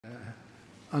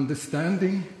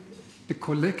understanding the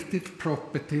collective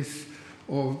properties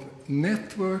of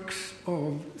networks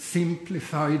of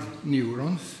simplified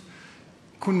neurons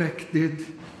connected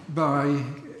by...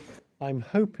 I'm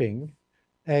hoping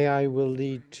AI will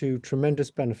lead to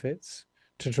tremendous benefits,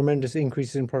 to tremendous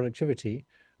increases in productivity,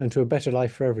 and to a better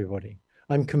life for everybody.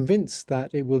 I'm convinced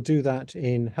that it will do that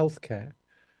in healthcare.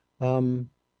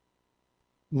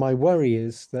 My worry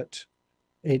is that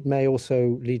it may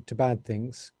also lead to bad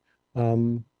things.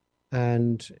 And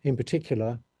in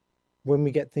particular, when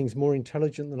we get things more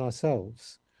intelligent than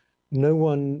ourselves, no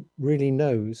one really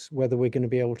knows whether we're going to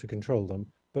be able to control them.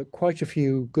 But quite a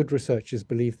few good researchers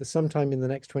believe that sometime in the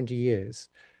next 20 years,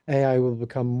 AI will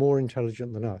become more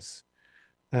intelligent than us.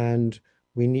 And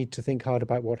we need to think hard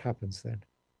about what happens then.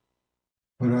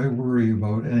 But I worry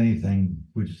about anything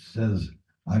which says,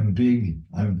 I'm big,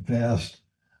 I'm fast,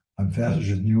 I'm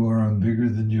faster than you are, I'm bigger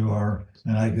than you are,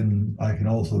 and I can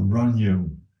also run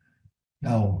you.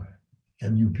 Now,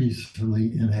 can you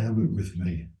peacefully inhabit with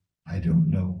me? I don't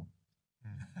know.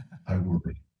 I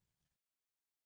worry.